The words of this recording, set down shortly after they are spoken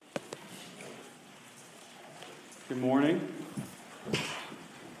Good morning.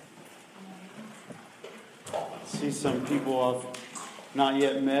 See some people I've not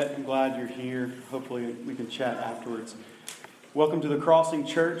yet met. I'm glad you're here. Hopefully we can chat afterwards. Welcome to the Crossing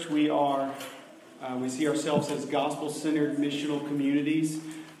Church. We see ourselves as gospel-centered missional communities,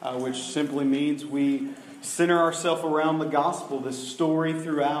 which simply means we center ourselves around the gospel, this story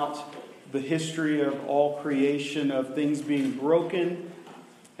throughout the history of all creation, of things being broken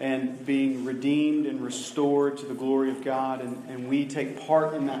and being redeemed and restored to the glory of God. And we take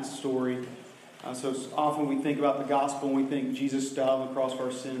part in that story. So often we think about the gospel and we think Jesus died on the cross for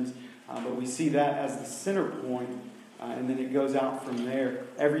our sins. But we see that as the center point. And then it goes out from there.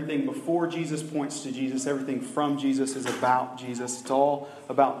 Everything before Jesus points to Jesus. Everything from Jesus is about Jesus. It's all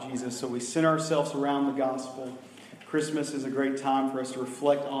about Jesus. So we center ourselves around the gospel. Christmas is a great time for us to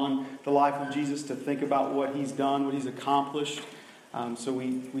reflect on the life of Jesus, to think about what He's done, what He's accomplished. So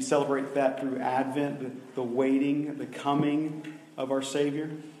we celebrate that through Advent, the waiting, the coming of our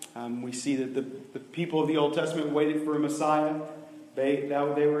Savior. We see that the people of the Old Testament waited for a Messiah. They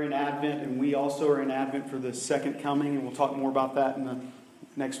were in Advent, and we also are in Advent for the second coming, and we'll talk more about that in the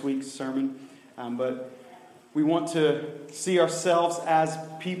next week's sermon. But we want to see ourselves as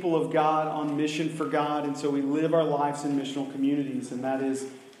people of God on mission for God, and so we live our lives in missional communities, and that is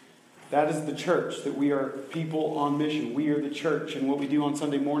the church, that we are people on mission. We are the church, and what we do on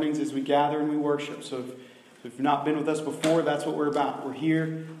Sunday mornings is we gather and we worship. So if you've not been with us before, that's what we're about. We're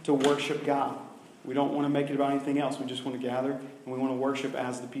here to worship God. We don't want to make it about anything else. We just want to gather and we want to worship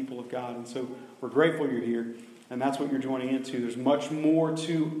as the people of God. And so we're grateful you're here, and that's what you're joining into. There's much more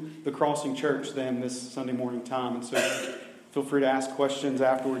to the Crossing Church than this Sunday morning time. And so feel free to ask questions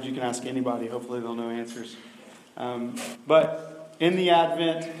afterwards. You can ask anybody. Hopefully they'll know answers. But in the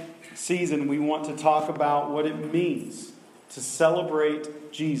Advent season, we want to talk about what it means to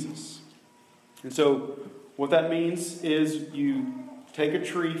celebrate Jesus. And so what that means is you take a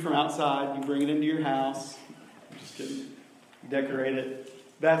tree from outside, you bring it into your house. Just kidding. You decorate it.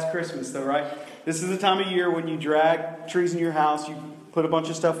 That's Christmas though, right? This is the time of year when you drag trees in your house, you put a bunch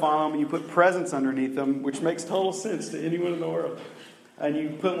of stuff on them, and you put presents underneath them, which makes total sense to anyone in the world. And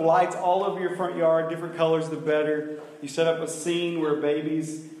you put lights all over your front yard, different colors the better. You set up a scene where a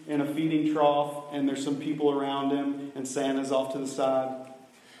baby's in a feeding trough and there's some people around him and Santa's off to the side.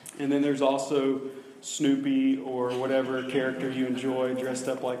 And then there's also Snoopy or whatever character you enjoy dressed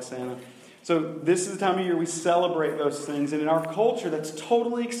up like Santa. So this is the time of year we celebrate those things. And in our culture, that's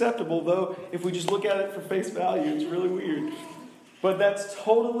totally acceptable, though if we just look at it for face value, it's really weird. But that's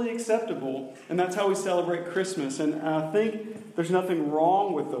totally acceptable, and that's how we celebrate Christmas. And I think there's nothing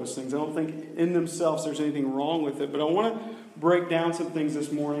wrong with those things. I don't think in themselves there's anything wrong with it. But I want to break down some things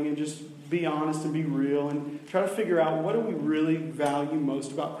this morning and just be honest and be real and try to figure out, what do we really value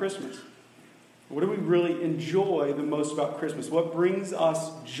most about Christmas? What do we really enjoy the most about Christmas? What brings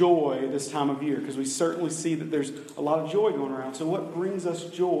us joy this time of year? Because we certainly see that there's a lot of joy going around. So what brings us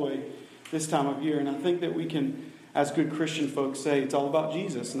joy this time of year? And I think that we can, as good Christian folks, say it's all about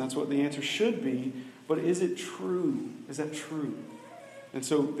Jesus. And that's what the answer should be. But is it true? Is that true? And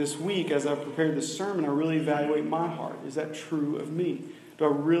so this week, as I prepared this sermon, I really evaluate my heart. Is that true of me? Do I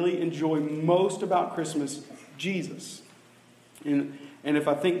really enjoy most about Christmas Jesus? And if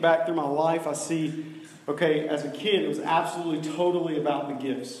I think back through my life, I see, okay, as a kid, it was absolutely, totally about the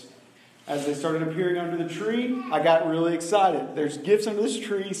gifts. As they started appearing under the tree, I got really excited. There's gifts under this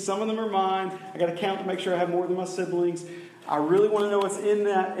tree. Some of them are mine. I got to count to make sure I have more than my siblings. I really want to know what's in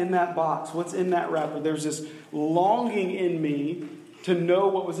that box, what's in that wrapper. There's this longing in me to know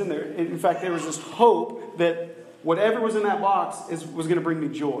what was in there. In fact, there was this hope that whatever was in that box was going to bring me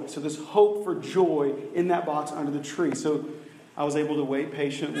joy. So this hope for joy in that box under the tree. So I was able to wait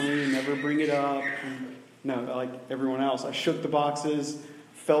patiently and never bring it up. No, like everyone else, I shook the boxes,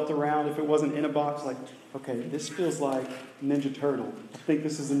 felt around. If it wasn't in a box, like, okay, this feels like Ninja Turtle. I think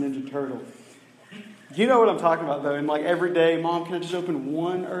this is a Ninja Turtle. You know what I'm talking about, though. And like every day, Mom, can I just open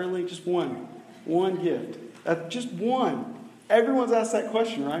one early? Just one. One gift. Just one. Everyone's asked that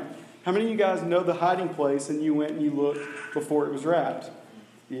question, right? How many of you guys know the hiding place and you went and you looked before it was wrapped?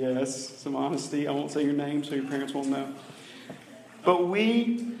 Yes, some honesty. I won't say your name so your parents won't know. But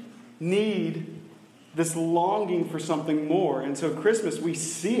we need this longing for something more. And so Christmas, we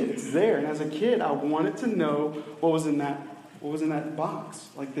see it. It's there. And as a kid, I wanted to know what was in that box.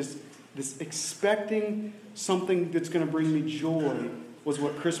 Like this expecting something that's going to bring me joy was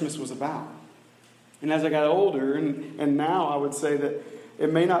what Christmas was about. And as I got older, and now I would say that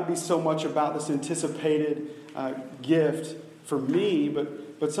it may not be so much about this anticipated gift for me,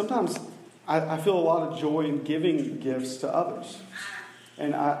 but sometimes I feel a lot of joy in giving gifts to others.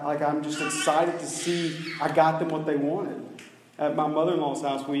 And I'm just excited to see I got them what they wanted. At my mother-in-law's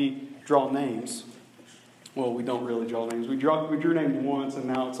house, we draw names. Well, we don't really draw names. We drew names once, and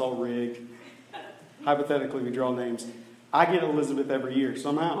now it's all rigged. Hypothetically, we draw names. I get Elizabeth every year,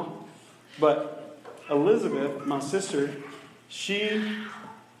 somehow. But Elizabeth, my sister, she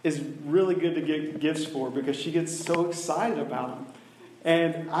is really good to get gifts for because she gets so excited about them.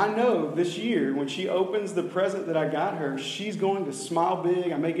 And I know this year, when she opens the present that I got her, she's going to smile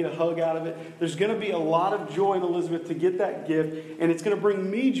big. I may get a hug out of it. There's going to be a lot of joy in Elizabeth to get that gift, and it's going to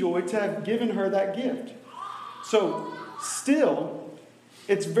bring me joy to have given her that gift. So, still,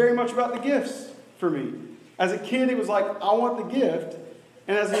 it's very much about the gifts for me. As a kid, it was like, I want the gift.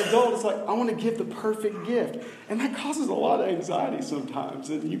 And as an adult, it's like, I want to give the perfect gift. And that causes a lot of anxiety sometimes.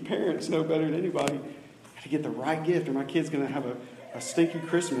 And you parents know better than anybody how to get the right gift, or my kid's going to have a stinky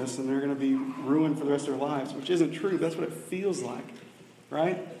Christmas and they're going to be ruined for the rest of their lives, which isn't true. That's what it feels like,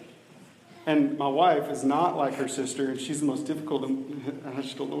 right? And my wife is not like her sister, and she's the most difficult, and I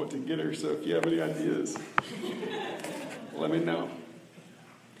just don't know what to get her. So if you have any ideas, let me know.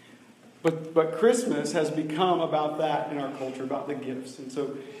 But Christmas has become about that in our culture, about the gifts. And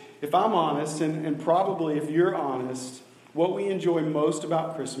so if I'm honest, and probably if you're honest, what we enjoy most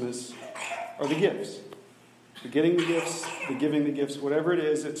about Christmas are the gifts. The getting the gifts, the giving the gifts, whatever it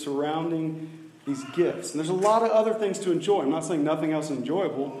is, it's surrounding these gifts. And there's a lot of other things to enjoy. I'm not saying nothing else is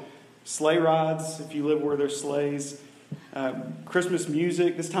enjoyable. Sleigh rides, if you live where there's sleighs. Christmas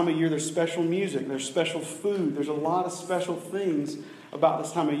music. This time of year, there's special music. There's special food. There's a lot of special things about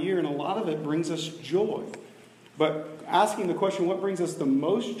this time of year, and a lot of it brings us joy. But asking the question, what brings us the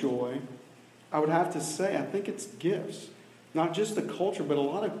most joy, I would have to say, I think it's gifts. Not just the culture, but a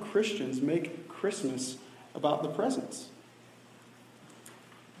lot of Christians make Christmas about the presents.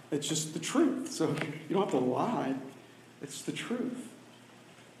 It's just the truth. So you don't have to lie. It's the truth.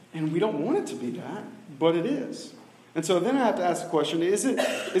 And we don't want it to be that, but it is. And so then I have to ask the question, is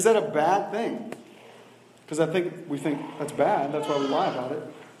that a bad thing? Because we think that's bad. That's why we lie about it.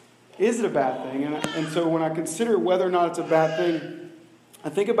 Is it a bad thing? And so when I consider whether or not it's a bad thing, I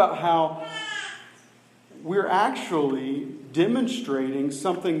think about how we're actually demonstrating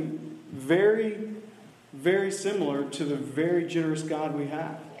something very, very similar to the very generous God we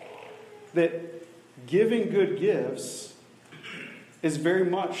have. That giving good gifts is very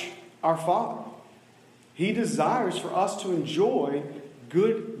much our Father. He desires for us to enjoy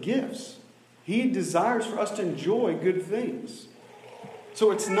good gifts. He desires for us to enjoy good things. So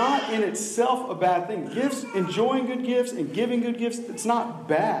it's not in itself a bad thing. Gifts, enjoying good gifts and giving good gifts, it's not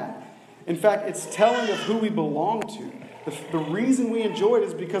bad. In fact, it's telling of who we belong to. The reason we enjoy it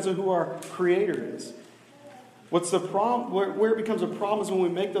is because of who our Creator is. What's the problem? Where it becomes a problem is when we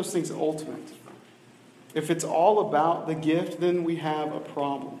make those things ultimate. If it's all about the gift, then we have a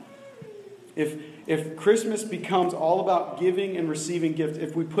problem. If Christmas becomes all about giving and receiving gifts,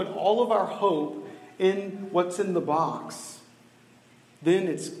 if we put all of our hope in what's in the box, then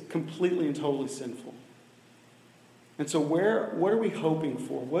it's completely and totally sinful. And so what are we hoping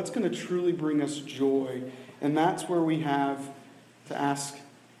for? What's going to truly bring us joy? And that's where we have to ask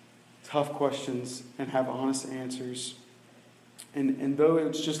tough questions and have honest answers. And though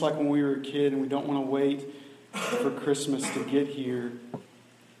it's just like when we were a kid and we don't want to wait for Christmas to get here,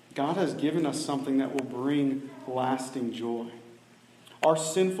 God has given us something that will bring lasting joy. Our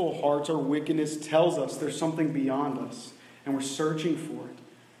sinful hearts, our wickedness tells us there's something beyond us, and we're searching for it.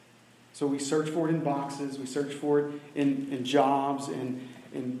 So we search for it in boxes, we search for it in jobs,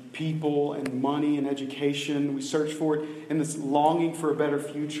 in people, and money, and education. We search for it in this longing for a better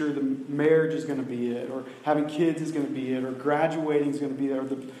future. The marriage is going to be it, or having kids is going to be it, or graduating is going to be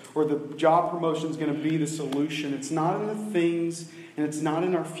it, or the job promotion is going to be the solution. It's not in the things, and it's not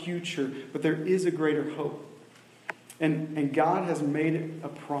in our future, but there is a greater hope. And God has made it a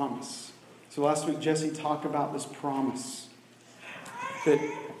promise. So last week, Jesse talked about this promise. That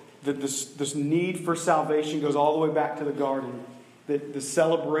this need for salvation goes all the way back to the garden. That the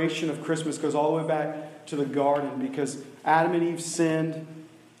celebration of Christmas goes all the way back to the garden because Adam and Eve sinned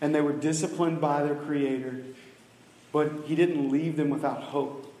and they were disciplined by their Creator. But He didn't leave them without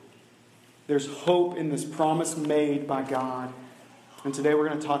hope. There's hope in this promise made by God. And today we're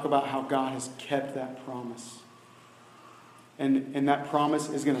going to talk about how God has kept that promise. And that promise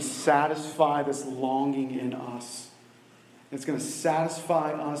is going to satisfy this longing in us. It's going to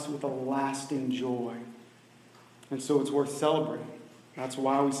satisfy us with a lasting joy. And so it's worth celebrating. That's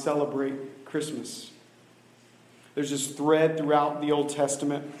why we celebrate Christmas. There's this thread throughout the Old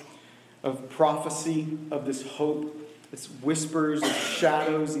Testament of prophecy, of this hope. It's whispers, it's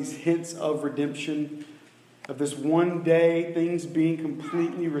shadows, these hints of redemption. of this one day, things being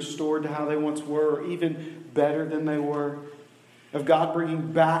completely restored to how they once were, or even better than they were, of God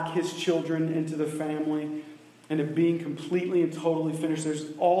bringing back His children into the family, and it being completely and totally finished. There's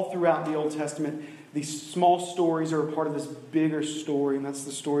all throughout the Old Testament, these small stories are a part of this bigger story, and that's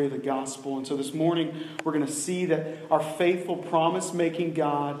the story of the gospel. And so this morning, we're going to see that our faithful promise-making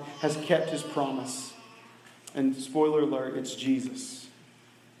God has kept His promise. And spoiler alert, it's Jesus.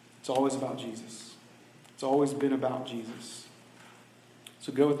 It's always about Jesus. It's always been about Jesus.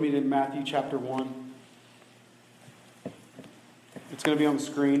 So go with me to Matthew chapter 1. It's going to be on the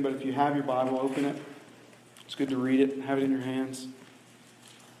screen, but if you have your Bible, open it. It's good to read it and have it in your hands.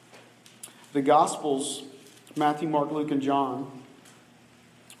 The Gospels, Matthew, Mark, Luke, and John,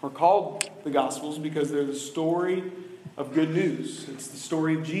 are called the Gospels because they're the story of good news. It's the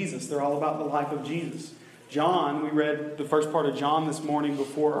story of Jesus. They're all about the life of Jesus. John, we read the first part of John this morning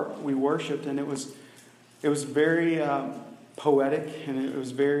before we worshiped, and it was very poetic, and it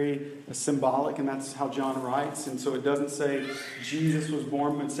was very symbolic, and that's how John writes. And so it doesn't say Jesus was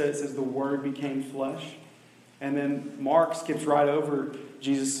born, but it says the Word became flesh. And then Mark skips right over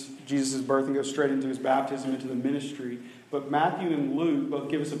Jesus' birth and goes straight into His baptism, into the ministry. But Matthew and Luke both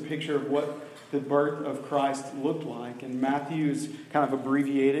give us a picture of what the birth of Christ looked like. And Matthew is kind of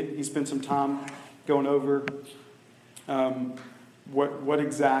abbreviated. He spent some time going over what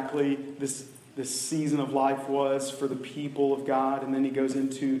exactly this season of life was for the people of God. And then he goes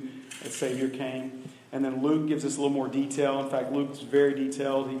into a Savior came. And then Luke gives us a little more detail. In fact, Luke's very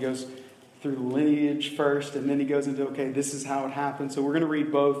detailed. He goes through the lineage first, and then he goes into, okay, this is how it happened. So we're going to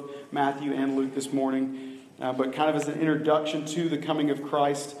read both Matthew and Luke this morning. But kind of as an introduction to the coming of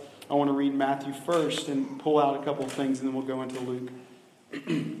Christ, I want to read Matthew first and pull out a couple of things, and then we'll go into Luke.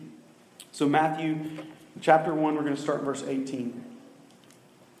 So Matthew chapter 1, we're going to start in verse 18.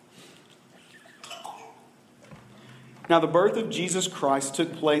 Now the birth of Jesus Christ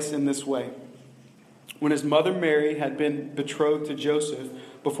took place in this way. When his mother Mary had been betrothed to Joseph,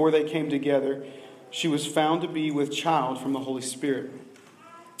 before they came together, she was found to be with child from the Holy Spirit.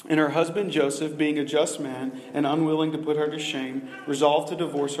 And her husband Joseph, being a just man and unwilling to put her to shame, resolved to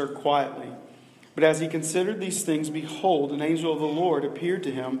divorce her quietly. But as he considered these things, behold, an angel of the Lord appeared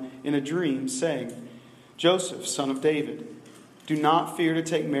to him in a dream, saying, Joseph, son of David, do not fear to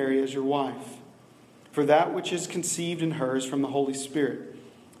take Mary as your wife, for that which is conceived in her is from the Holy Spirit.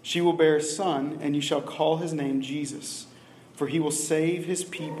 She will bear a son, and you shall call his name Jesus, for he will save his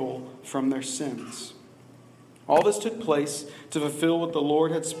people from their sins. All this took place to fulfill what the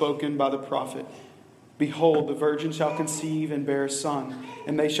Lord had spoken by the prophet. Behold, the virgin shall conceive and bear a son,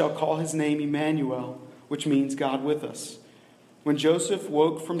 and they shall call his name Emmanuel, which means God with us. When Joseph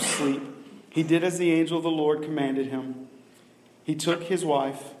woke from sleep, he did as the angel of the Lord commanded him. He took his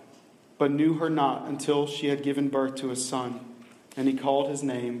wife, but knew her not until she had given birth to a son, and he called his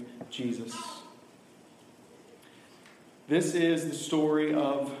name Jesus. This is the story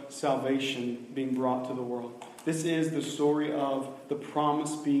of salvation being brought to the world. This is the story of the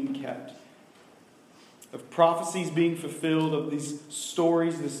promise being kept, of prophecies being fulfilled, of these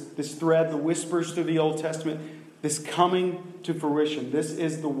stories, this thread, the whispers through the Old Testament, this coming to fruition. This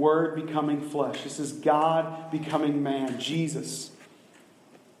is the Word becoming flesh. This is God becoming man, Jesus.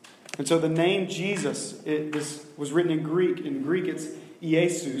 And so the name Jesus, this was written in Greek. In Greek it's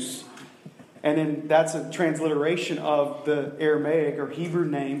Iesus. And then that's a transliteration of the Aramaic or Hebrew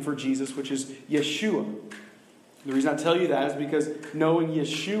name for Jesus, which is Yeshua. The reason I tell you that is because knowing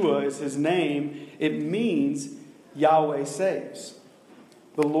Yeshua is his name, it means Yahweh saves.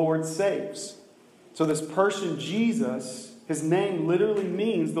 The Lord saves. So this person, Jesus, his name literally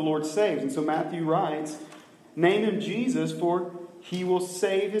means the Lord saves. And so Matthew writes, name him Jesus, for he will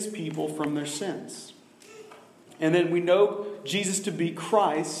save his people from their sins. And then we know Jesus to be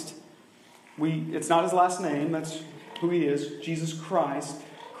Christ. It's not his last name, that's who he is, Jesus Christ.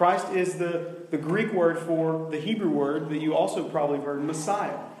 Christ is the Greek word for the Hebrew word that you also probably have heard,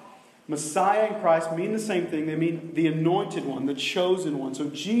 Messiah. Messiah and Christ mean the same thing. They mean the anointed one, the chosen one. So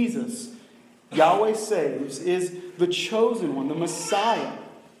Jesus, Yahweh saves, is the chosen one, the Messiah.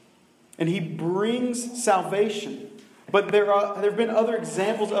 And he brings salvation. But there have been other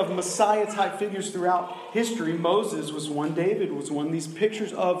examples of Messiah-type figures throughout history. Moses was one, David was one. These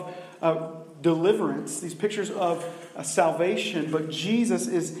pictures of deliverance, these pictures of salvation. But Jesus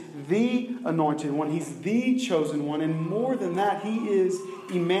is the anointed one. He's the chosen one. And more than that, he is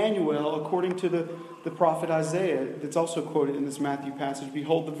Emmanuel, according to the prophet Isaiah. That's also quoted in this Matthew passage.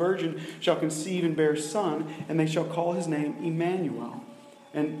 Behold, the virgin shall conceive and bear a son, and they shall call his name Emmanuel.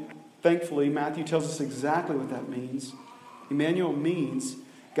 And thankfully, Matthew tells us exactly what that means. Emmanuel means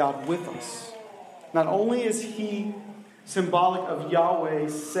God with us. Not only is he symbolic of Yahweh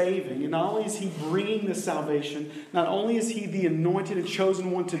saving, and not only is he bringing this salvation, not only is he the anointed and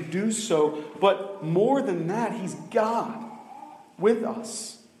chosen one to do so, but more than that, he's God with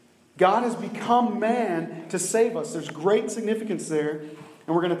us. God has become man to save us. There's great significance there,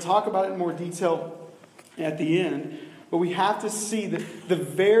 and we're going to talk about it in more detail at the end. But we have to see that the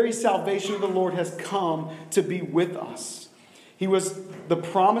very salvation of the Lord has come to be with us. He was the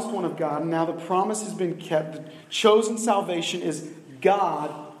promised one of God, and now the promise has been kept. The chosen salvation is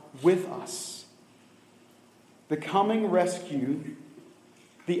God with us. The coming rescue,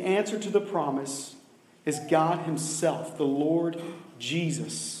 the answer to the promise, is God himself, the Lord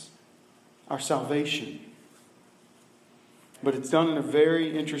Jesus, our salvation. But it's done in a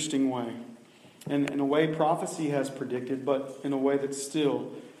very interesting way. And in a way prophecy has predicted, but in a way that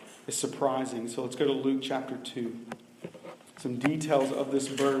still is surprising. So let's go to Luke chapter 2. Some details of this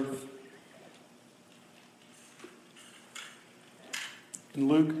birth. In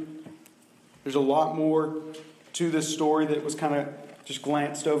Luke, there's a lot more to this story that was kind of just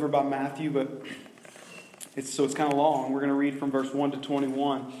glanced over by Matthew, but it's kind of long. We're going to read from verse 1 to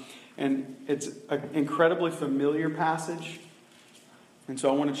 21. And it's an incredibly familiar passage. And so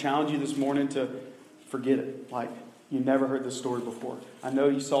I want to challenge you this morning to forget it. Like you never heard this story before. I know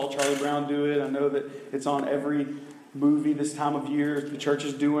you saw Charlie Brown do it. I know that it's on every movie this time of year. The church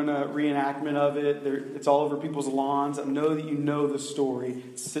is doing a reenactment of it. It's all over people's lawns. I know that you know the story.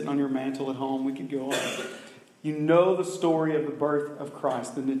 It's sitting on your mantle at home. We could go on. You know the story of the birth of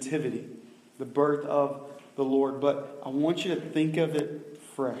Christ, the nativity, the birth of the Lord. But I want you to think of it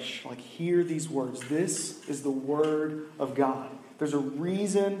fresh. Like hear these words. This is the Word of God. There's a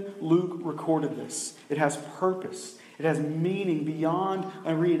reason Luke recorded this. It has purpose. It has meaning beyond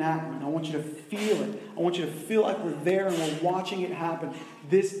a reenactment. I want you to feel it. I want you to feel like we're there and we're watching it happen.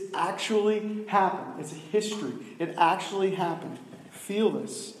 This actually happened. It's history. It actually happened. Feel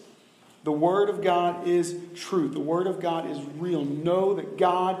this. The Word of God is truth. The Word of God is real. Know that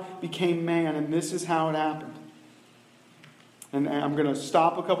God became man, and this is how it happened. And I'm going to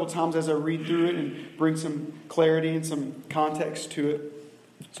stop a couple times as I read through it and bring some clarity and some context to it.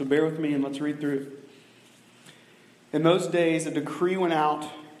 So bear with me and let's read through it. In those days, a decree went out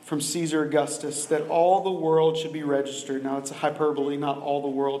from Caesar Augustus that all the world should be registered. Now, it's a hyperbole, not all the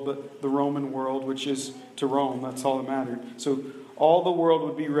world, but the Roman world, which is to Rome. That's all that mattered. So all the world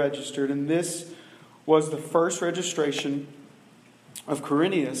would be registered. And this was the first registration of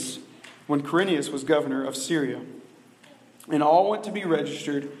Quirinius when Quirinius was governor of Syria. And all went to be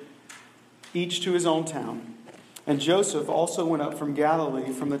registered, each to his own town. And Joseph also went up from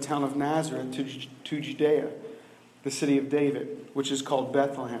Galilee, from the town of Nazareth to Judea, the city of David, which is called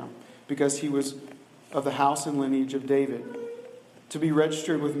Bethlehem, because he was of the house and lineage of David, to be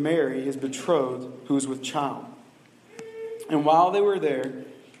registered with Mary, his betrothed, who was with child. And while they were there,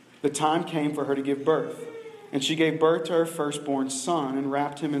 the time came for her to give birth. And she gave birth to her firstborn son, and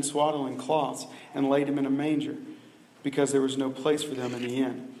wrapped him in swaddling cloths, and laid him in a manger, because there was no place for them in the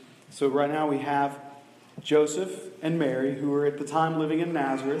inn. So right now we have Joseph and Mary, who were at the time living in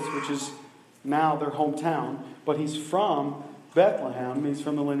Nazareth, which is now their hometown. But he's from Bethlehem. He's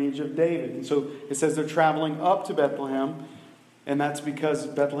from the lineage of David. And so it says they're traveling up to Bethlehem. And that's because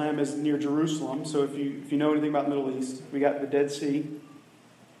Bethlehem is near Jerusalem. So if you know anything about the Middle East, we got the Dead Sea.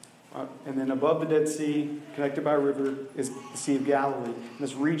 And then above the Dead Sea, connected by a river, is the Sea of Galilee. And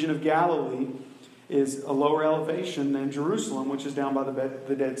this region of Galilee is a lower elevation than Jerusalem, which is down by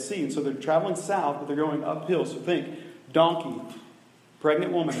the Dead Sea. And so they're traveling south, but they're going uphill. So think, donkey,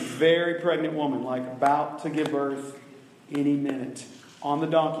 pregnant woman, very pregnant woman, like about to give birth any minute. On the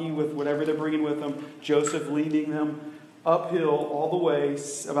donkey with whatever they're bringing with them. Joseph leading them uphill all the way,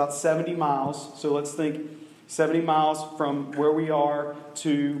 about 70 miles. So let's think 70 miles from where we are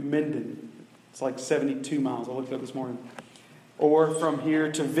to Minden. It's like 72 miles. I looked it up this morning. Or from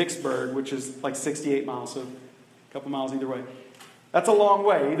here to Vicksburg, which is like 68 miles. So a couple miles either way. That's a long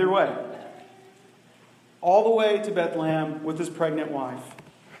way, either way. All the way to Bethlehem with his pregnant wife.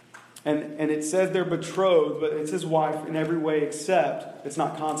 And it says they're betrothed, but it's his wife in every way except it's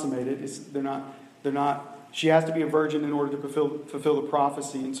not consummated. They're not. She has to be a virgin in order to fulfill the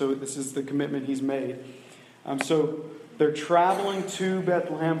prophecy. And so this is the commitment he's made. So they're traveling to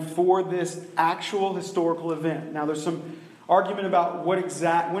Bethlehem for this actual historical event. Now there's some argument about when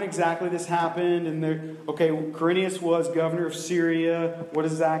exactly this happened, and Quirinius was governor of Syria. What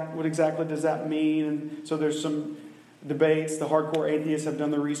exactly does that mean? And so there's some debates. The hardcore atheists have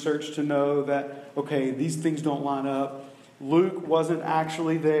done the research to know that these things don't line up. Luke wasn't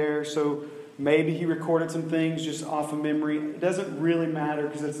actually there, so maybe he recorded some things just off of memory. It doesn't really matter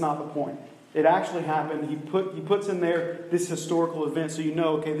because it's not the point. It actually happened. He puts in there this historical event so you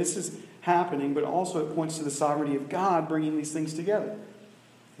know, okay, this is happening, but also it points to the sovereignty of God bringing these things together.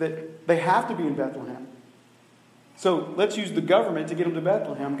 That they have to be in Bethlehem. So let's use the government to get them to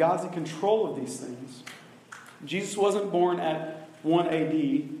Bethlehem. God's in control of these things. Jesus wasn't born at 1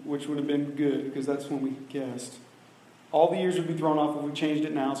 AD, which would have been good because that's when we guessed. All the years would be thrown off if we changed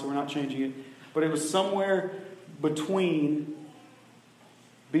it now, so we're not changing it. But it was somewhere between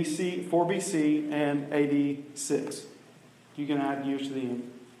BC, 4 BC and AD 6. You can add years to the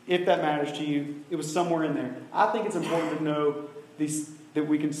end. If that matters to you, it was somewhere in there. I think it's important to know that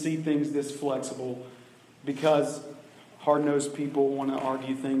we can see things this flexible because hard-nosed people want to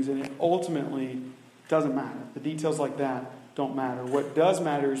argue things, and it ultimately doesn't matter. The details like that don't matter. What does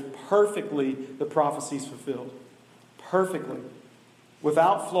matter is perfectly the prophecies fulfilled. Perfectly.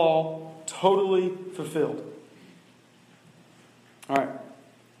 Without flaw, totally fulfilled. All right.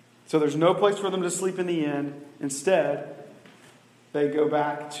 So there's no place for them to sleep in the inn. Instead, they go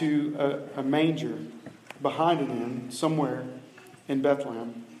back to a manger behind an inn somewhere in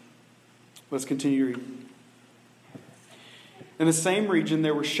Bethlehem. Let's continue to read. In the same region,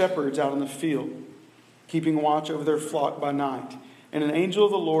 there were shepherds out in the field, keeping watch over their flock by night. And an angel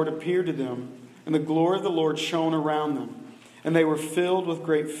of the Lord appeared to them, and the glory of the Lord shone around them. And they were filled with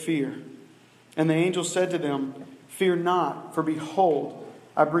great fear. And the angel said to them, "Fear not, for behold,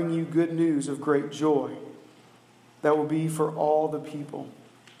 I bring you good news of great joy that will be for all the people.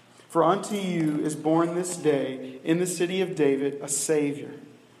 For unto you is born this day in the city of David a Savior,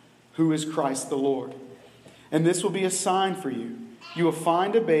 who is Christ the Lord. And this will be a sign for you. You will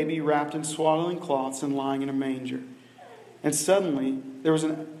find a baby wrapped in swaddling cloths and lying in a manger." And suddenly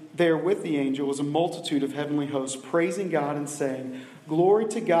there with the angel was a multitude of heavenly hosts, praising God and saying, "Glory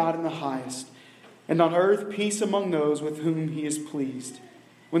to God in the highest, and on earth peace among those with whom he is pleased."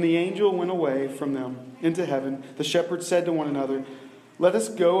 When the angel went away from them into heaven, the shepherds said to one another, "Let us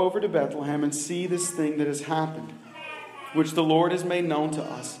go over to Bethlehem and see this thing that has happened, which the Lord has made known to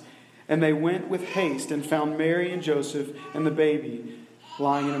us." And they went with haste and found Mary and Joseph and the baby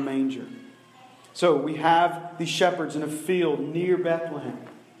lying in a manger. So we have these shepherds in a field near Bethlehem.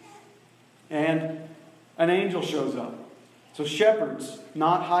 And an angel shows up. So shepherds,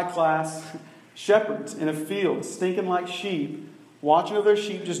 not high class, shepherds in a field, stinking like sheep, watching over their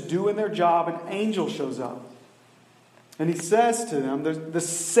sheep, just doing their job, an angel shows up. And he says to them, the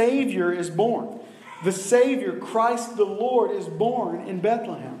Savior is born. The Savior, Christ the Lord, is born in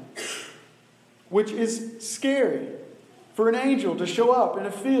Bethlehem. Which is scary for an angel to show up in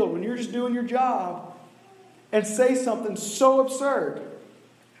a field when you're just doing your job and say something so absurd.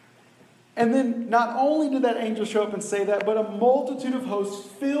 And then not only did that angel show up and say that, but a multitude of hosts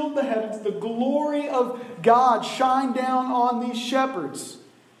filled the heavens. The glory of God shined down on these shepherds,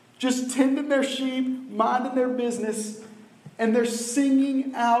 just tending their sheep, minding their business, and they're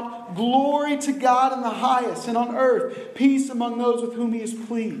singing out, "Glory to God in the highest, and on earth peace among those with whom he is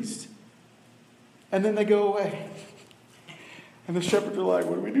pleased." And then they go away. And the shepherds are like,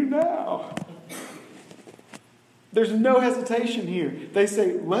 "What do we do now?" There's no hesitation here. They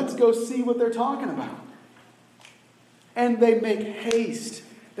say, "Let's go see what they're talking about." And they make haste.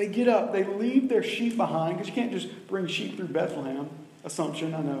 They get up. They leave their sheep behind. Because you can't just bring sheep through Bethlehem.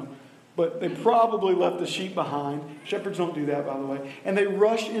 Assumption, I know. But they probably left the sheep behind. Shepherds don't do that, by the way. And they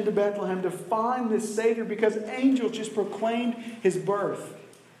rush into Bethlehem to find this Savior because angels just proclaimed his birth.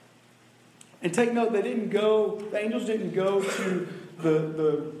 And take note, the angels didn't go to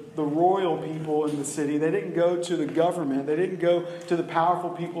the royal people in the city. They didn't go to the government. They didn't go to the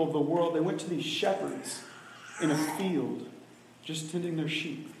powerful people of the world. They went to these shepherds in a field, just tending their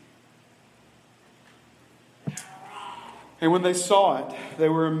sheep. And when they saw it, they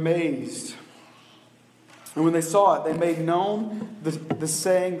were amazed. And when they saw it, they made known the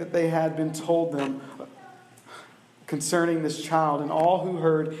saying that they had been told them concerning this child, and all who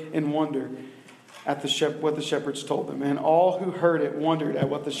heard and wondered at what the shepherds told them. And all who heard it wondered at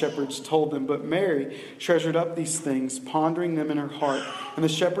what the shepherds told them. But Mary treasured up these things, pondering them in her heart. And the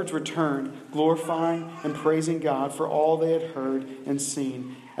shepherds returned, glorifying and praising God for all they had heard and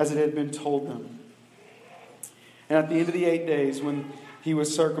seen, as it had been told them. And at the end of the 8 days, when he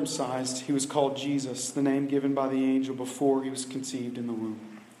was circumcised, he was called Jesus, the name given by the angel before he was conceived in the womb.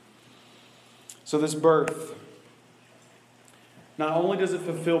 So this birth, not only does it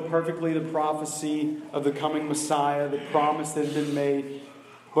fulfill perfectly the prophecy of the coming Messiah, the promise that had been made,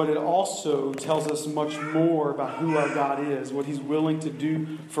 but it also tells us much more about who our God is, what he's willing to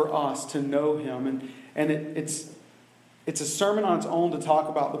do for us to know him. And it's a sermon on its own to talk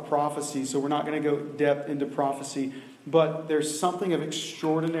about the prophecy, so we're not going to go depth into prophecy but there's something of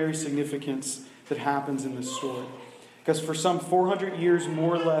extraordinary significance that happens in this story. Because for some 400 years,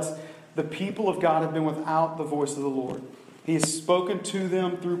 more or less, the people of God have been without the voice of the Lord. He has spoken to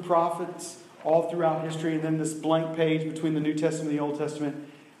them through prophets all throughout history, and then this blank page between the New Testament and the Old Testament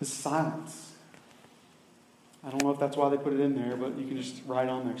is silence. I don't know if that's why they put it in there, but you can just write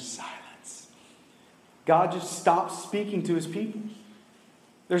on there, silence. God just stops speaking to his people.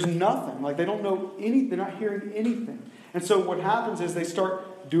 There's nothing. Like, they don't know anything. They're not hearing anything. And so what happens is they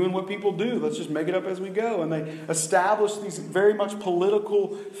start doing what people do. Let's just make it up as we go. And they establish these very much political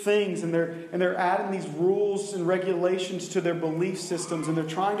things. And they're adding these rules and regulations to their belief systems. And they're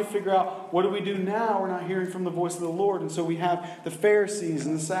trying to figure out, what do we do now? We're not hearing from the voice of the Lord. And so we have the Pharisees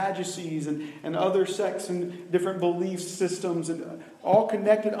and the Sadducees and other sects and different belief systems. And all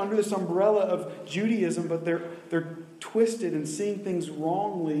connected under this umbrella of Judaism. But they're twisted and seeing things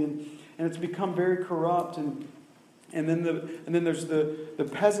wrongly. And it's become very corrupt. And then there's the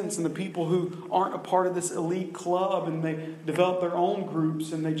peasants and the people who aren't a part of this elite club, and they develop their own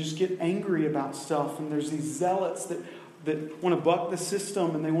groups, and they just get angry about stuff. And there's these zealots that want to buck the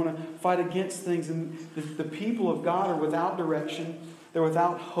system, and they want to fight against things. And the people of God are without direction. They're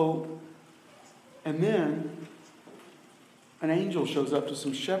without hope. And then an angel shows up to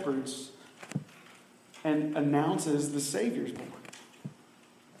some shepherds and announces the Savior's born.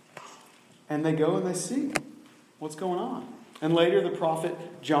 And they go and they see what's going on. And later the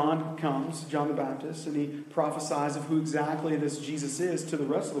prophet John comes, John the Baptist, and he prophesies of who exactly this Jesus is to the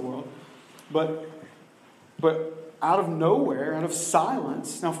rest of the world. But out of nowhere, out of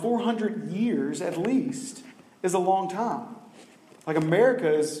silence, now 400 years at least is a long time. Like,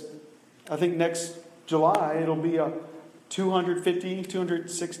 America is, I think next July, it'll be a 250,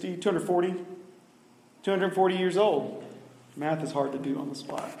 260, 240 years old. Math is hard to do on the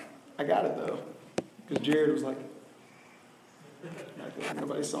spot. I got it though. Because Jared was like,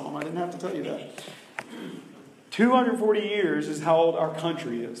 nobody saw him. I didn't have to tell you that. 240 years is how old our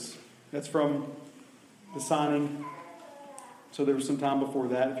country is. That's from the signing. So there was some time before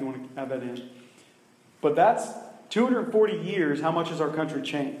that, if you want to add that in. But that's 240 years. How much has our country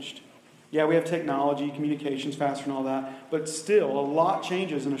changed? Yeah, we have technology, communications faster and all that. But still, a lot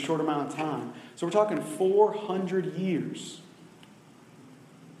changes in a short amount of time. So we're talking 400 years.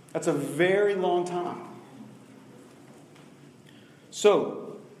 That's a very long time.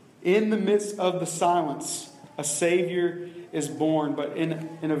 So, in the midst of the silence, a Savior is born, but in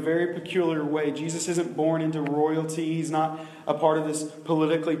a very peculiar way. Jesus isn't born into royalty. He's not a part of this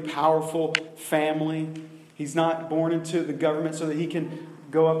politically powerful family. He's not born into the government so that he can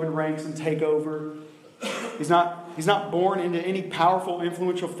go up in ranks and take over. He's not born into any powerful,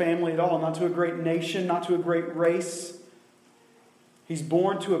 influential family at all. Not to a great nation, not to a great race. He's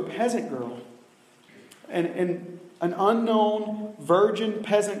born to a peasant girl. And an unknown virgin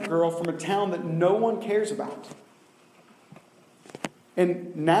peasant girl from a town that no one cares about.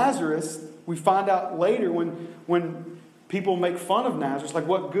 And Nazareth, we find out later when people make fun of Nazareth, like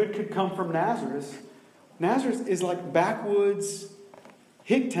what good could come from Nazareth. Nazareth is like backwoods,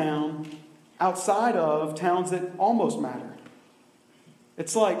 hick town, outside of towns that almost matter.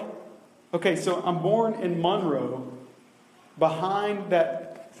 It's like, okay, so I'm born in Monroe, behind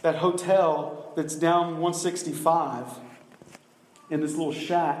that hotel that's down 165, in this little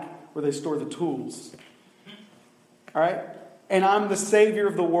shack where they store the tools. All right? And I'm the Savior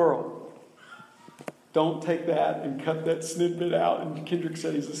of the world. Don't take that and cut that snippet out. And Kendrick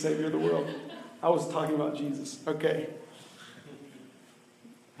said he's the Savior of the world. I was talking about Jesus. Okay.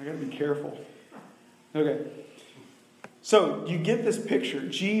 I got to be careful. Okay. So you get this picture.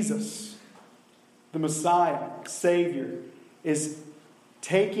 Jesus, the Messiah, Savior, is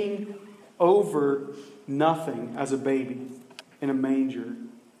taking over nothing as a baby in a manger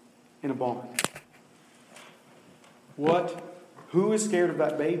in a barn. Who is scared of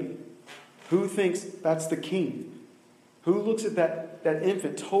that baby? Who thinks that's the king? Who looks at that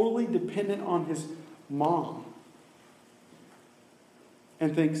infant totally dependent on his mom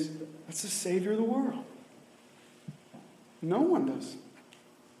and thinks, that's the Savior of the world? No one does.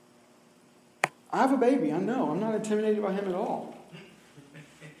 I have a baby, I know. I'm not intimidated by him at all.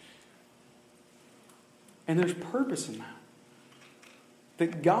 And there's purpose in that.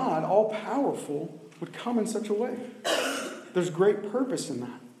 That God, all-powerful, would come in such a way. There's great purpose in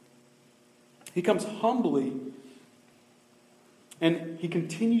that. He comes humbly, and he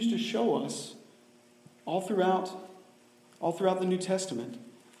continues to show us all throughout the New Testament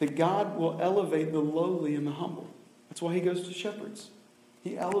that God will elevate the lowly and the humble. That's why he goes to shepherds.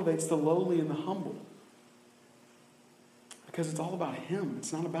 He elevates the lowly and the humble. Because it's all about Him.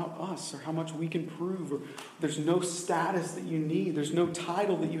 It's not about us or how much we can prove. Or there's no status that you need. There's no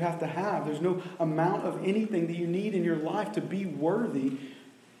title that you have to have. There's no amount of anything that you need in your life to be worthy.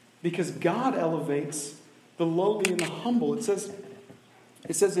 Because God elevates the lowly and the humble. It says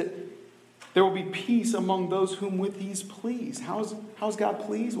that there will be peace among those whom with He's pleased. How's God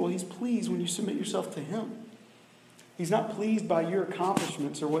pleased? Well, He's pleased when you submit yourself to Him. He's not pleased by your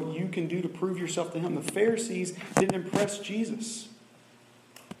accomplishments or what you can do to prove yourself to Him. The Pharisees didn't impress Jesus.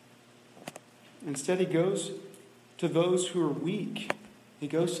 Instead, He goes to those who are weak. He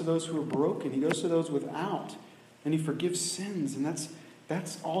goes to those who are broken. He goes to those without. And He forgives sins. And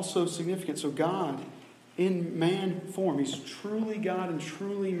that's also significant. So God, in man form, He's truly God and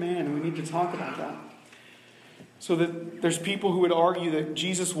truly man. And we need to talk about that. So that there's people who would argue that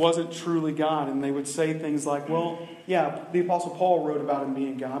Jesus wasn't truly God, and they would say things like, well, yeah, the Apostle Paul wrote about Him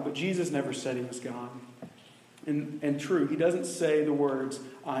being God, but Jesus never said He was God. And true, He doesn't say the words,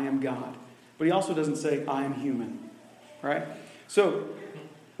 I am God. But He also doesn't say, I am human. Right? So,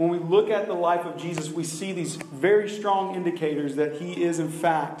 when we look at the life of Jesus, we see these very strong indicators that He is in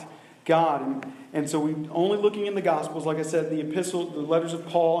fact God. And so we only looking in the Gospels, like I said, the letters of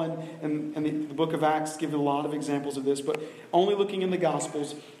Paul and the book of Acts give a lot of examples of this, but only looking in the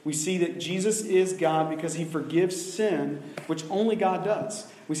Gospels, we see that Jesus is God because He forgives sin, which only God does.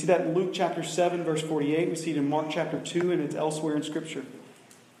 We see that in Luke chapter 7, verse 48. We see it in Mark chapter 2, and it's elsewhere in Scripture.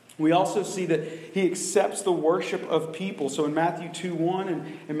 We also see that He accepts the worship of people. So in Matthew 2:1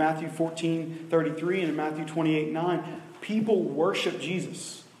 and in Matthew 14:33 and in Matthew 28:9, people worship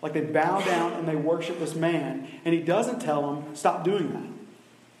Jesus. Like they bow down and they worship this man. And He doesn't tell them, stop doing that.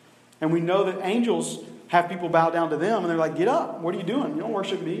 And we know that angels have people bow down to them and they're like, get up. What are you doing? You don't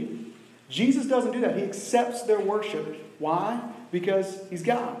worship me. Jesus doesn't do that. He accepts their worship. Why? Because He's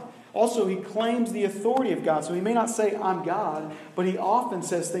God. Also, He claims the authority of God. So He may not say, I'm God, but He often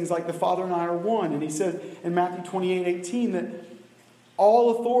says things like the Father and I are one. And He says in Matthew 28:18 that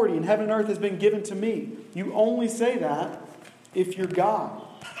all authority in heaven and earth has been given to me. You only say that if you're God.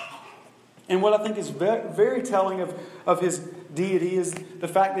 And what I think is very, very telling of His deity is the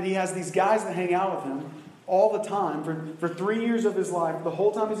fact that He has these guys that hang out with Him all the time. For 3 years of His life, the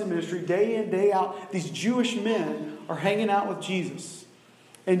whole time He's in ministry, day in, day out, these Jewish men are hanging out with Jesus.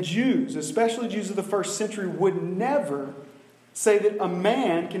 And Jews, especially Jews of the first century, would never say that a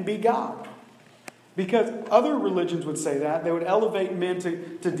man can be God. Because other religions would say that. They would elevate men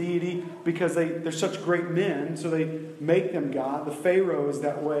to deity because they're such great men, so they make them God. The Pharaoh is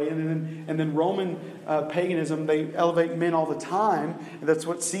that way. And then Roman paganism, they elevate men all the time. And that's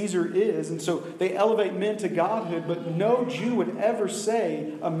what Caesar is. And so they elevate men to godhood, but no Jew would ever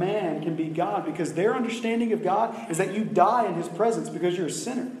say a man can be God because their understanding of God is that you die in His presence because you're a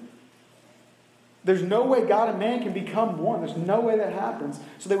sinner. There's no way God and man can become one. There's no way that happens.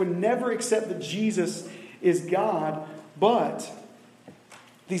 So they would never accept that Jesus is God. But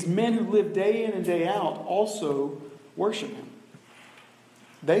these men who live day in and day out also worship Him.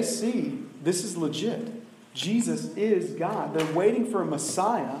 They see this is legit. Jesus is God. They're waiting for a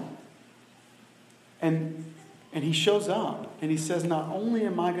Messiah. And He shows up. And He says, not only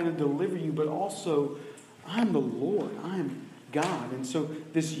am I going to deliver you, but also I'm the Lord. I am God. And so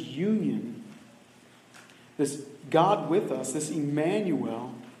this union, this God with us, this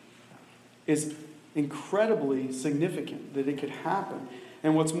Emmanuel, is incredibly significant that it could happen.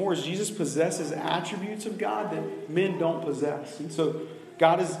 And what's more is Jesus possesses attributes of God that men don't possess. And so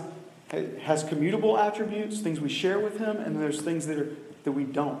God has commutable attributes, things we share with Him, and there's things that we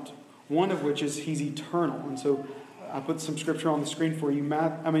don't. One of which is He's eternal. And so I put some scripture on the screen for you.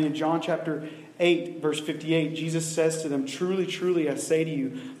 In John chapter 8, verse 58, Jesus says to them, truly, truly, I say to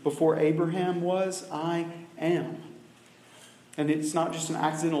you, before Abraham was, I am. And it's not just an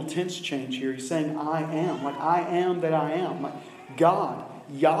accidental tense change here. He's saying, I am. Like, I am that I am. Like, God,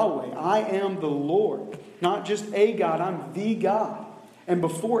 Yahweh, I am the Lord. Not just a God, I'm the God. And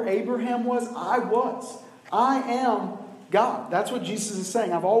before Abraham was, I was. I am God. That's what Jesus is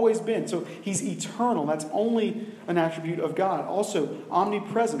saying. I've always been. So He's eternal. That's only an attribute of God. Also,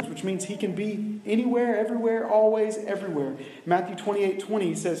 omnipresence, which means He can be anywhere, everywhere, always, everywhere. Matthew 28:20,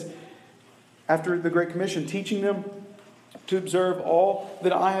 He says, after the Great Commission, teaching them to observe all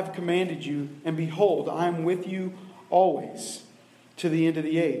that I have commanded you, and behold, I am with you always to the end of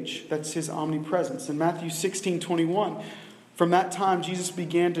the age. That's His omnipresence. In Matthew 16:21, from that time Jesus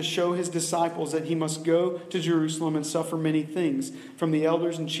began to show His disciples that He must go to Jerusalem and suffer many things from the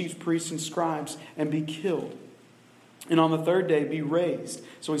elders and chief priests and scribes and be killed, and on the third day be raised.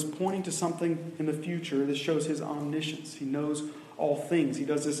 So He's pointing to something in the future that shows His omniscience. He knows all things. He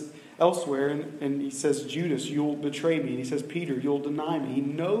does this elsewhere, and he says, Judas, you'll betray me. And he says, Peter, you'll deny me. He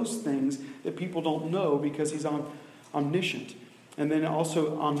knows things that people don't know because he's omniscient. And then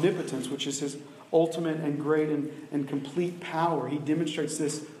also omnipotence, which is his ultimate and great and complete power. He demonstrates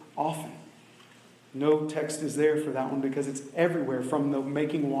this often. No text is there for that one because it's everywhere, from the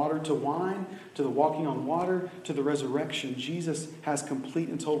making water to wine, to the walking on water, to the resurrection. Jesus has complete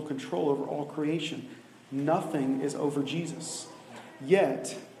and total control over all creation. Nothing is over Jesus.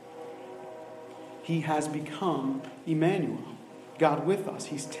 Yet, he has become Emmanuel, God with us.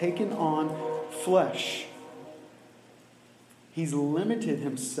 He's taken on flesh. He's limited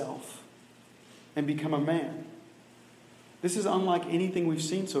himself and become a man. This is unlike anything we've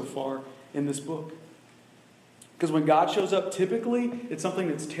seen so far in this book. Because when God shows up, typically, it's something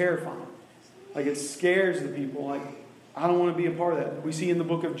that's terrifying. Like, it scares the people. Like, I don't want to be a part of that. We see in the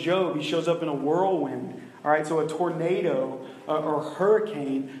book of Job, he shows up in a whirlwind. All right, so a tornado or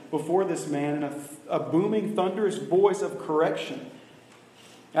hurricane before this man, and a booming, thunderous voice of correction.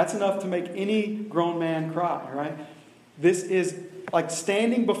 That's enough to make any grown man cry, right? This is like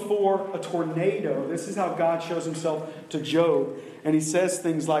standing before a tornado. This is how God shows himself to Job. And he says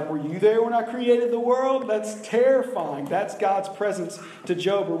things like, were you there when I created the world? That's terrifying. That's God's presence to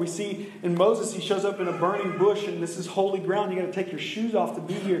Job. Or we see in Moses, he shows up in a burning bush, and this is holy ground. You got to take your shoes off to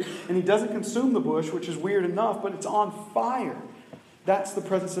be here. And he doesn't consume the bush, which is weird enough, but it's on fire. That's the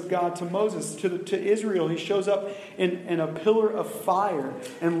presence of God to Moses. To Israel, he shows up in a pillar of fire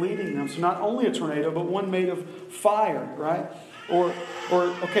and leading them. So not only a tornado, but one made of fire, right? Or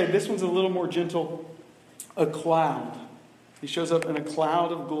okay, this one's a little more gentle. A cloud. He shows up in a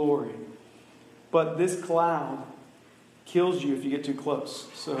cloud of glory. But this cloud kills you if you get too close.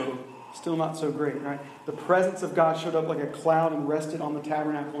 So still not so great, right? The presence of God showed up like a cloud and rested on the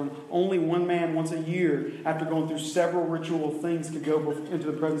tabernacle. And only one man once a year, after going through several ritual things, could go into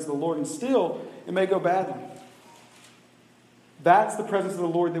the presence of the Lord. And still, it may go badly. That's the presence of the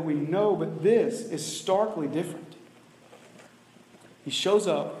Lord that we know, but this is starkly different. He shows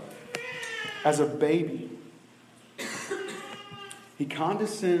up as a baby. He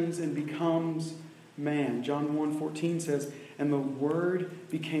condescends and becomes man. John 1:14 says, and the Word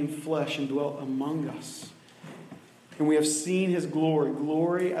became flesh and dwelt among us. And we have seen his glory,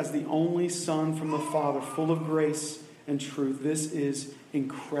 glory as the only Son from the Father, full of grace and truth. This is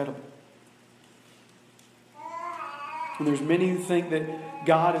incredible. And there's many who think that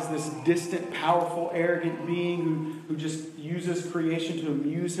God is this distant, powerful, arrogant being who just uses creation to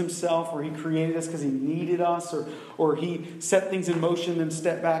amuse himself, or he created us because he needed us, or he set things in motion, then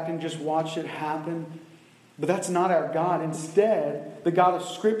stepped back and just watched it happen. But that's not our God. Instead, the God of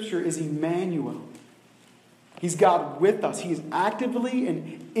Scripture is Emmanuel. He's God with us. He is actively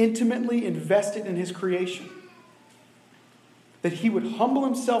and intimately invested in his creation. That he would humble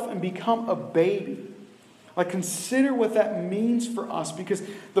himself and become a baby. Like, consider what that means for us, because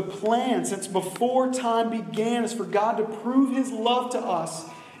the plan since before time began is for God to prove his love to us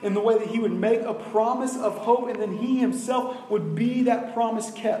in the way that he would make a promise of hope, and then he himself would be that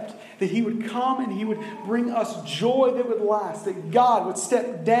promise kept. That he would come and he would bring us joy that would last. That God would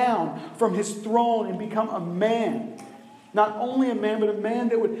step down from his throne and become a man. Not only a man, but a man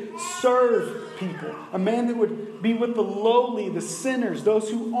that would serve people. A man that would be with the lowly, the sinners, those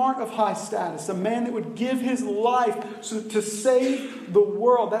who aren't of high status. A man that would give his life to save the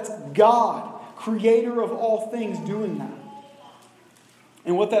world. That's God, creator of all things, doing that.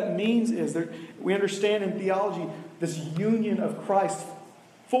 And what that means is that we understand in theology this union of Christ,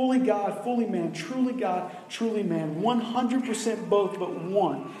 fully God, fully man, truly God, truly man, 100% both but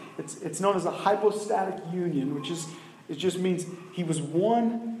one. It's known as a hypostatic union, which is, it just means he was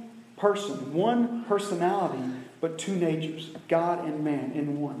one person, one personality, but two natures, God and man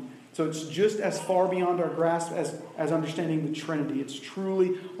in one. So it's just as far beyond our grasp as understanding the Trinity. It's truly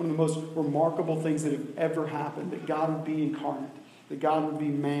one of the most remarkable things that have ever happened, that God would be incarnate, that God would be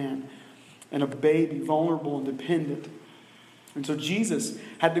man and a baby, vulnerable and dependent. And so Jesus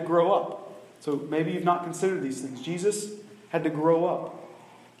had to grow up. So maybe you've not considered these things. Jesus had to grow up.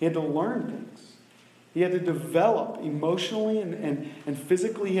 He had to learn things. He had to develop emotionally and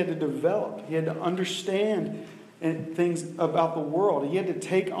physically. He had to develop. He had to understand things about the world. He had to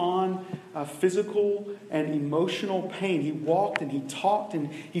take on physical and emotional pain. He walked and he talked and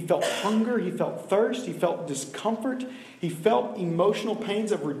he felt hunger. He felt thirst. He felt discomfort. He felt emotional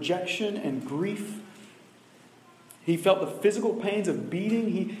pains of rejection and grief. He felt the physical pains of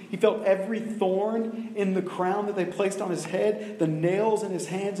beating. He felt every thorn in the crown that they placed on his head, the nails in his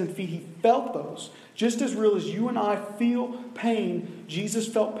hands and feet. He felt those. Just as real as you and I feel pain, Jesus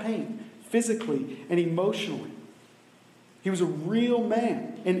felt pain physically and emotionally. He was a real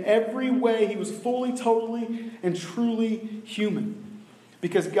man. In every way, he was fully, totally, and truly human.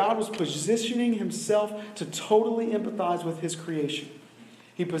 Because God was positioning himself to totally empathize with his creation.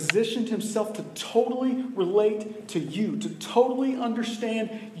 He positioned himself to totally relate to you, to totally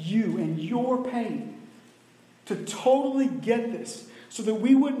understand you and your pain. To totally get this, so that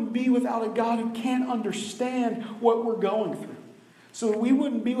we wouldn't be without a God who can't understand what we're going through. So that we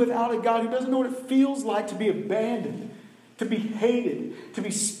wouldn't be without a God who doesn't know what it feels like to be abandoned, to be hated, to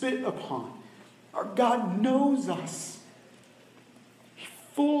be spit upon. Our God knows us. He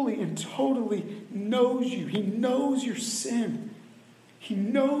fully and totally knows you. He knows your sin. He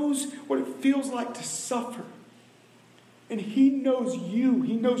knows what it feels like to suffer. And he knows you.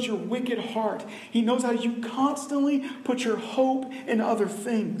 He knows your wicked heart. He knows how you constantly put your hope in other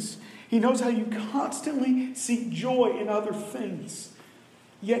things. He knows how you constantly seek joy in other things.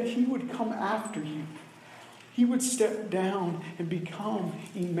 Yet he would come after you. He would step down and become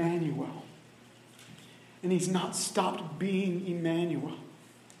Emmanuel. And he's not stopped being Emmanuel.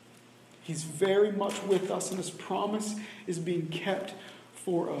 He's very much with us, and his promise is being kept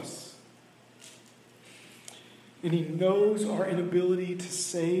for us. And he knows our inability to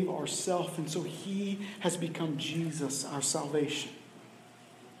save ourselves, and so he has become Jesus, our salvation.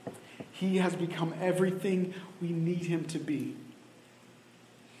 He has become everything we need him to be.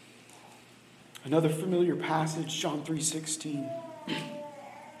 Another familiar passage, John 3:16.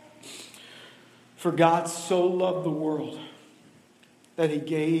 For God so loved the world that he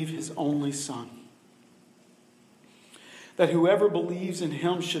gave his only Son, that whoever believes in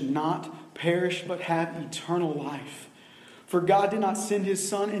him should not perish but have eternal life. For God did not send his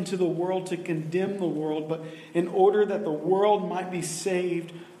Son into the world to condemn the world, but in order that the world might be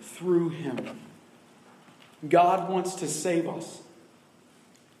saved through him. God wants to save us.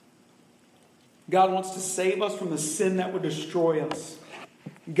 God wants to save us from the sin that would destroy us.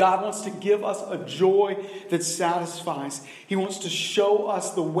 God wants to give us a joy that satisfies. He wants to show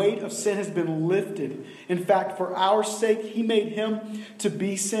us the weight of sin has been lifted. In fact, for our sake, he made him to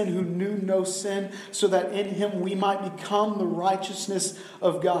be sin who knew no sin, so that in him we might become the righteousness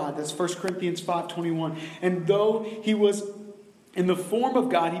of God. That's 1 Corinthians 5:21. And though he was in the form of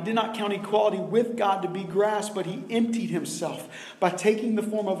God, he did not count equality with God to be grasped, but he emptied himself by taking the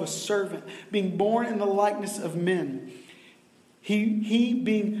form of a servant, being born in the likeness of men. He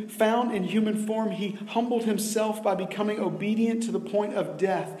being found in human form, he humbled himself by becoming obedient to the point of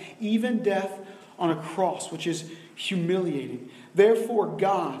death, even death on a cross, which is humiliating. Therefore,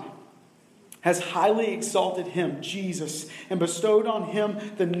 God has highly exalted him, Jesus, and bestowed on him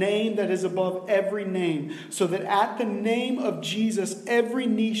the name that is above every name, so that at the name of Jesus every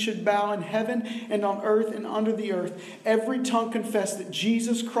knee should bow in heaven and on earth and under the earth, every tongue confess that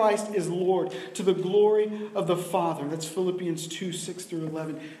Jesus Christ is Lord, to the glory of the Father. That's Philippians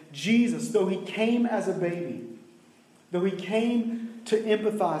 2:6-11. Jesus, though he came as a baby, though he came to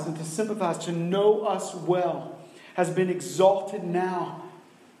empathize and to sympathize, to know us well, has been exalted now.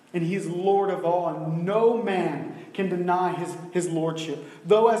 And he is Lord of all, and no man can deny his lordship.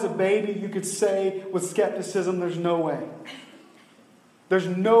 Though as a baby you could say with skepticism, there's no way. There's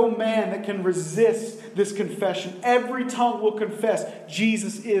no man that can resist this confession. Every tongue will confess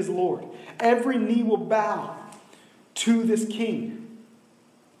Jesus is Lord. Every knee will bow to this King.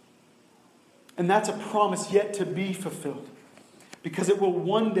 And that's a promise yet to be fulfilled, because it will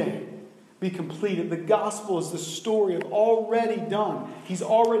one day be completed. The gospel is the story of already done. He's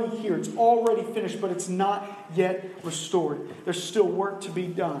already here. It's already finished, but it's not yet restored. There's still work to be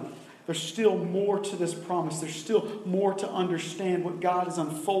done. There's still more to this promise. There's still more to understand what God is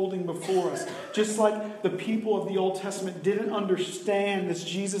unfolding before us. Just like the people of the Old Testament didn't understand this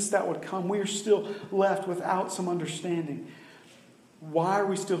Jesus that would come, we are still left without some understanding. Why are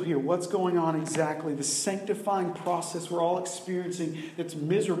we still here? What's going on exactly? The sanctifying process we're all experiencing that's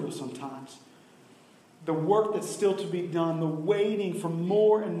miserable sometimes. The work that's still to be done. The waiting for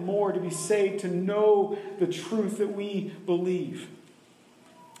more and more to be saved, to know the truth that we believe.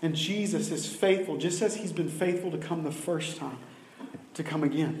 And Jesus is faithful, just as he's been faithful to come the first time, to come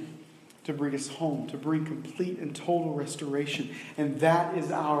again, to bring us home, to bring complete and total restoration. And that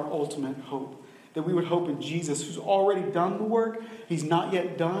is our ultimate hope. That we would hope in Jesus, who's already done the work. He's not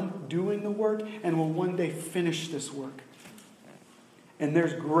yet done doing the work, and will one day finish this work. And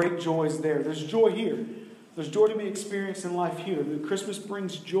there's great joys there. There's joy here. There's joy to be experienced in life here. The Christmas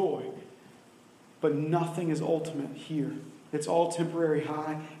brings joy. But nothing is ultimate here. It's all temporary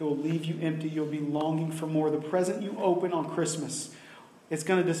high. It will leave you empty. You'll be longing for more. The present you open on Christmas, it's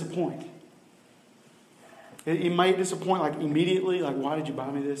going to disappoint. It might disappoint like immediately. Like, why did you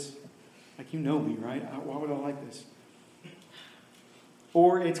buy me this? Like, you know me, right? Why would I like this?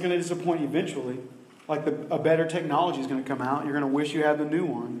 Or it's going to disappoint you eventually. Like a better technology is going to come out. You're going to wish you had the new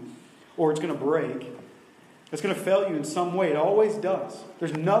one. Or it's going to break. It's going to fail you in some way. It always does.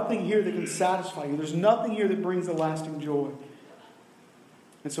 There's nothing here that can satisfy you. There's nothing here that brings a lasting joy.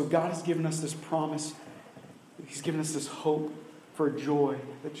 And so God has given us this promise. He's given us this hope for a joy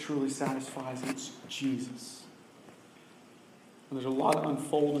that truly satisfies. And it's Jesus. And there's a lot of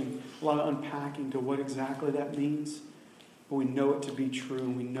unfolding, a lot of unpacking to what exactly that means. But we know it to be true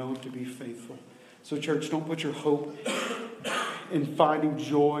and we know it to be faithful. So church, don't put your hope in finding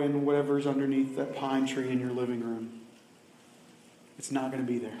joy in whatever's underneath that pine tree in your living room. It's not going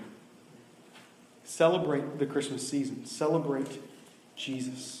to be there. Celebrate the Christmas season. Celebrate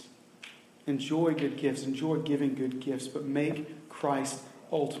Jesus. Enjoy good gifts. Enjoy giving good gifts. But make Christ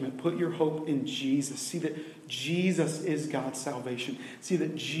ultimate. Put your hope in Jesus. See that Jesus is God's salvation. See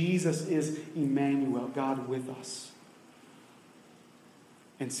that Jesus is Emmanuel, God with us.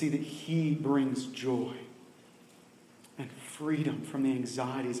 And see that He brings joy and freedom from the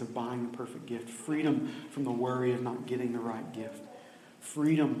anxieties of buying the perfect gift. Freedom from the worry of not getting the right gift.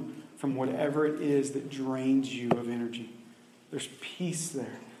 Freedom from whatever it is that drains you of energy. There's peace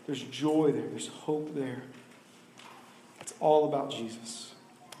there. There's joy there. There's hope there. It's all about Jesus.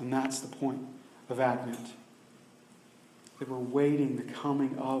 And that's the point of Advent. That we're waiting the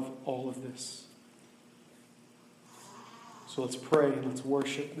coming of all of this. So let's pray and let's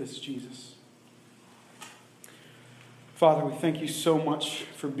worship this Jesus. Father, we thank you so much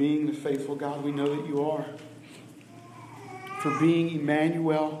for being the faithful God we know that you are. For being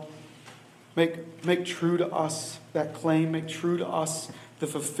Emmanuel. Make true to us that claim. Make true to us the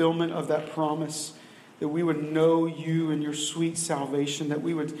fulfillment of that promise. That we would know you and your sweet salvation. That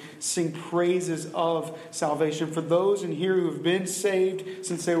we would sing praises of salvation. For those in here who have been saved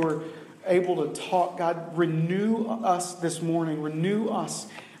since they were able to talk, God, renew us this morning. Renew us.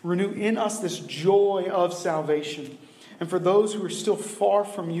 Renew in us this joy of salvation. And for those who are still far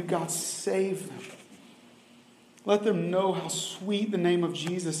from you, God, save them. Let them know how sweet the name of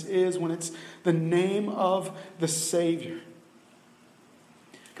Jesus is when it's the name of the Savior.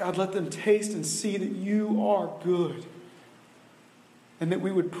 God, let them taste and see that you are good. And that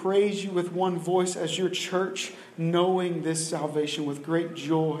we would praise you with one voice as your church, knowing this salvation with great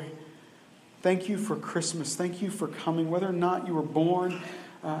joy. Thank you for Christmas. Thank you for coming. Whether or not you were born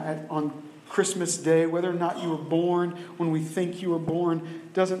on Christmas Day, whether or not you were born when we think you were born,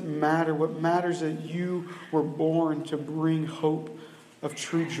 doesn't matter. What matters is that you were born to bring hope of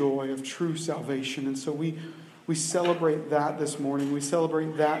true joy, of true salvation. And so we celebrate that this morning. We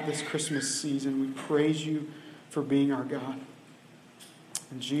celebrate that this Christmas season. We praise you for being our God.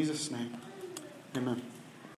 In Jesus' name, amen.